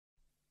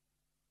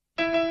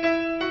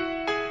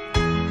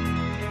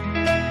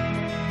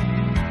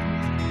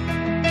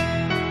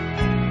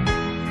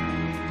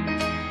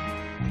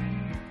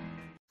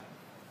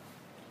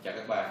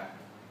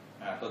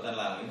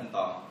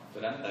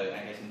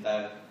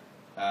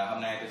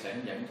Hôm nay tôi sẽ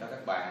hướng dẫn cho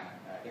các bạn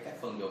cái cách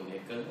phân dùng đĩa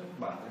cứng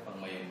bằng cái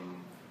phần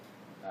mềm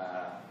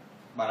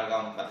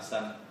Paragon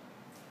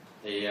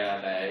thì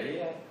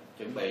để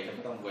chuẩn bị trong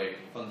cái công việc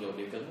phân dùng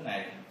đĩa cứng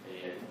này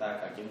thì chúng ta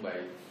cần chuẩn bị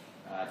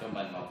cho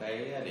mình một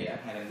cái đĩa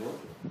 2 bút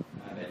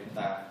để chúng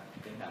ta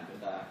tiến hành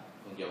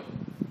phân dùng.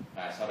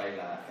 Sau đây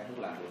là các bước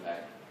làm cụ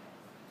thể.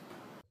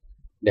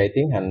 Để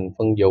tiến hành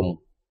phân dùng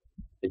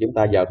thì chúng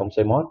ta vào công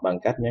CMOS bằng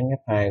cách nhấn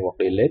F2 hoặc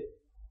Delete.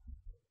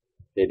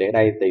 Thì để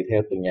đây tùy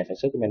theo từng nhà sản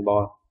xuất của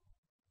mainboard.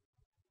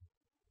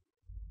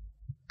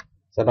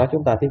 Sau đó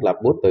chúng ta thiết lập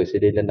boot từ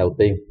CD lên đầu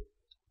tiên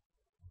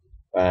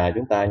và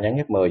chúng ta nhấn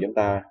F10, chúng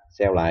ta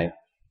save lại.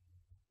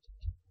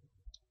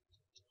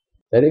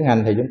 Để tiến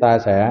hành thì chúng ta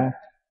sẽ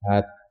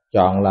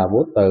chọn là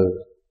boot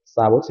từ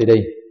Start boot CD.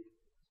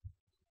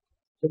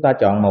 Chúng ta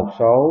chọn một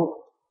số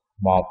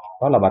 1,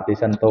 đó là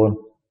Partition Tool,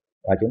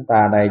 và chúng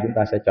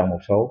ta sẽ chọn một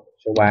số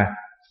 3,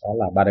 đó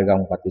là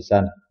Paragon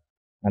Partition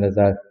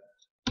Manager.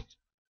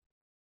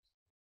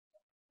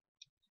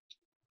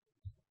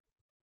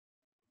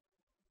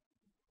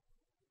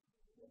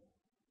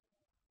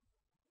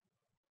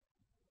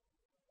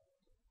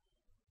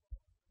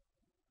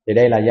 Thì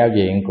đây là giao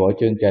diện của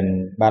chương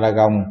trình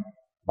Paragon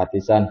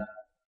Partition.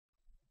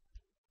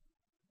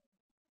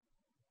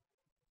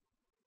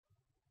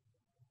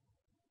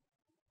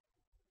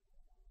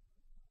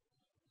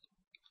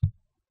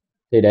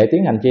 Thì để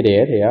tiến hành chia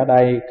đĩa thì ở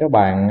đây các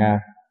bạn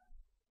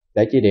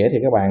để chia đĩa thì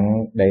các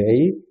bạn để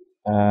ý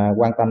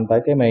quan tâm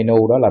tới cái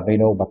menu, đó là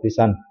menu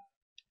Partition.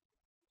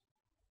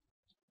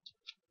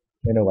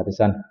 Menu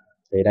Partition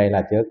thì đây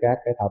là chứa các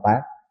cái thao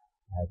tác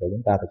của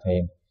chúng ta thực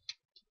hiện.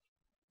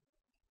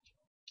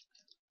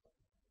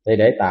 Thì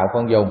để tạo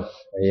phân dùng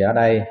thì ở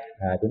đây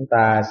chúng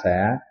ta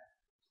sẽ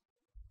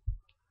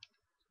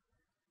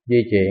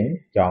di chuyển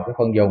chọn cái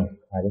phân dùng,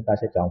 chúng ta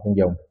sẽ chọn phân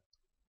dùng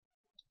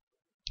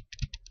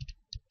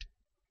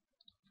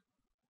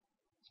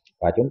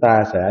và chúng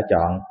ta sẽ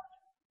chọn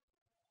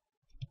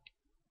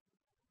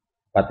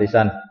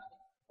Partition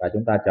và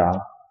chúng ta chọn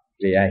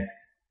VA.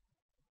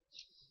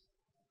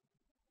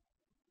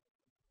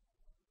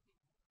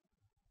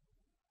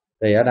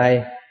 Thì ở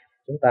đây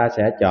chúng ta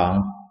sẽ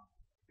chọn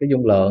cái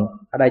dung lượng.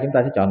 Ở đây chúng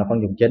ta sẽ chọn là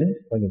phân dùng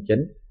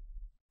chính.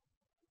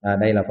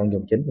 Đây là phân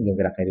dùng chính, phân dùng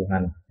cài đặt hệ điều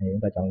hành. Thì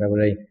chúng ta chọn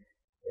library.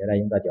 Thì ở đây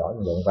chúng ta chọn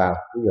dung lượng vào.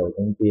 Ví dụ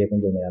con kia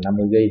phân dùng này là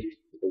 50GB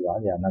thì tôi gõ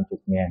vào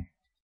 50.000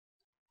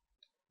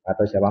 và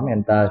tôi sẽ bấm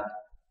enter.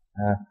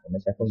 Thì nó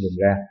sẽ phân dùng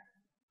ra.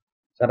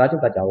 Sau đó chúng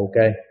ta chọn OK.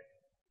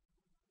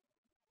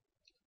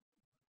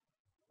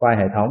 File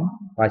hệ thống,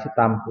 file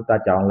system chúng ta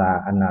chọn là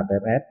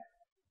NTFS.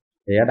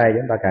 Thì ở đây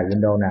chúng ta cài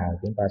Windows nào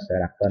chúng ta sẽ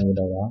đặt tên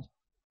Windows đó.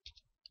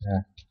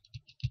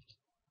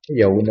 Ví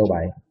dụ Windows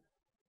 7.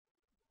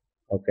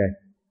 OK.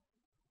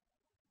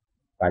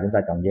 Và chúng ta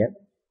chọn Z.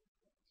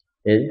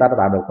 Thì chúng ta đã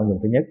tạo được phân dùng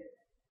thứ nhất.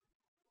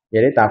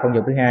 Vậy để tạo phân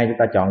dùng thứ hai, chúng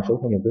ta chọn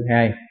xuống phân dùng thứ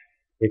hai.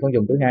 Thì phân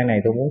dùng thứ hai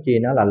này tôi muốn chia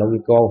nó là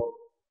logical.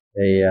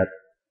 Thì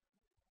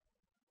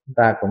chúng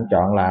ta cũng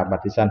chọn là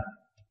partition.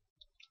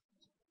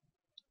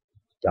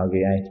 Chọn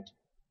VA.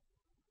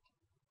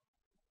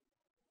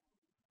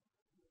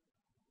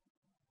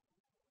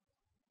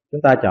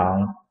 Chúng ta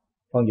chọn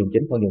phân dùng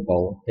chính, phân dùng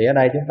phụ. Thì ở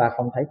đây chúng ta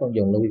không thấy phân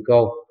dùng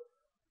logical.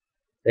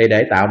 Thì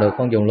để tạo được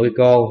phân dùng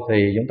logical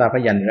thì chúng ta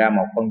phải dành ra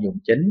một phân dùng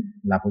chính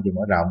là phân dùng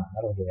mở rộng,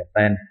 đó là phân dùng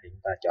extend. Thì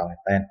chúng ta chọn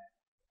extend.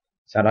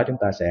 Sau đó chúng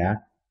ta sẽ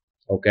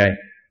OK.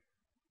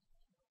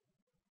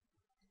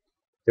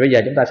 Thì bây giờ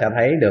chúng ta sẽ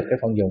thấy được cái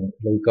phân dùng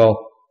logical.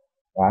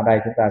 Và ở đây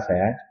chúng ta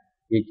sẽ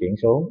di chuyển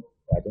xuống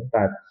và chúng ta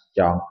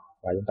chọn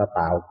và chúng ta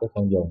tạo cái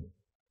phân dùng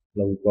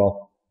logical.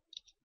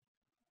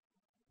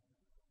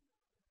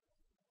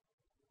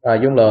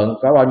 Dung lượng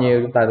có bao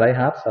nhiêu chúng ta lấy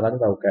hết, sau đó chúng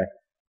ta OK.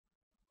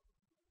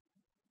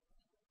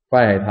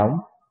 File hệ thống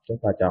chúng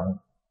ta chọn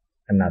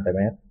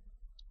NTFS.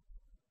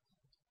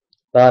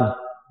 Tên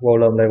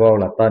volume level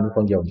là tên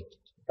phân dùng,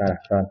 chúng ta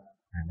đặt tên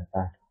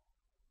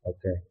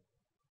OK.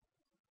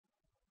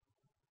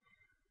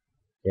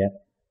 Yes.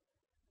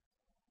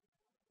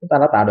 Chúng ta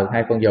đã tạo được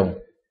 2 phân dùng.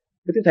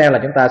 Tiếp theo là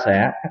chúng ta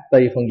sẽ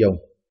active phân dùng.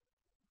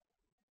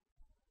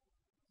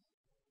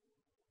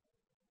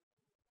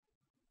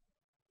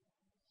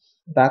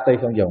 Chúng ta active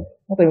phân dùng.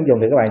 Active phân dùng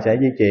thì các bạn sẽ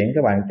di chuyển,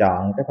 các bạn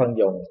chọn cái phân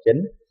dùng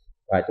chính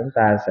và chúng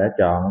ta sẽ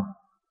chọn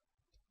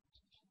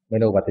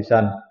menu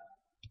partition.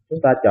 Chúng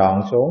ta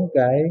chọn xuống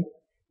cái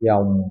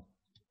dòng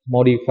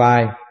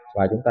modify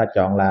và chúng ta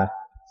chọn là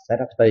set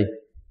active.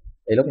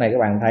 Thì lúc này các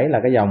bạn thấy là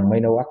cái dòng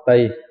menu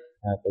active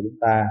của chúng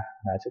ta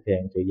đã xuất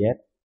hiện chữ Z.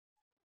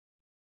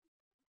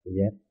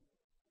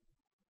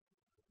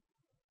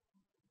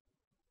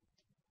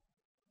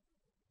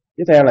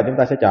 Tiếp theo là chúng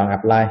ta sẽ chọn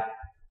apply.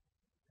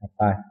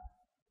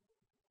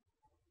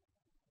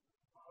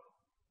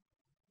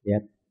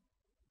 Yes.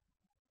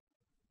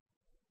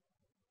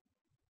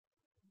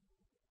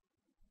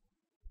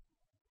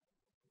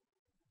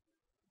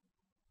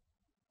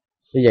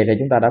 Như vậy thì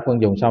chúng ta đã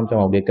phân dùng xong cho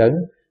một đĩa cứng.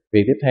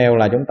 Việc tiếp theo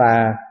là chúng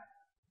ta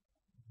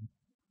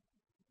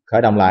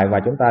khởi động lại và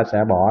chúng ta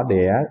sẽ bỏ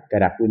đĩa cài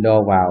đặt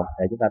Windows vào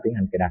để chúng ta tiến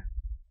hành cài đặt.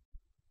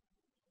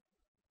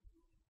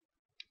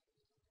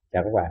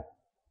 Chào các bạn.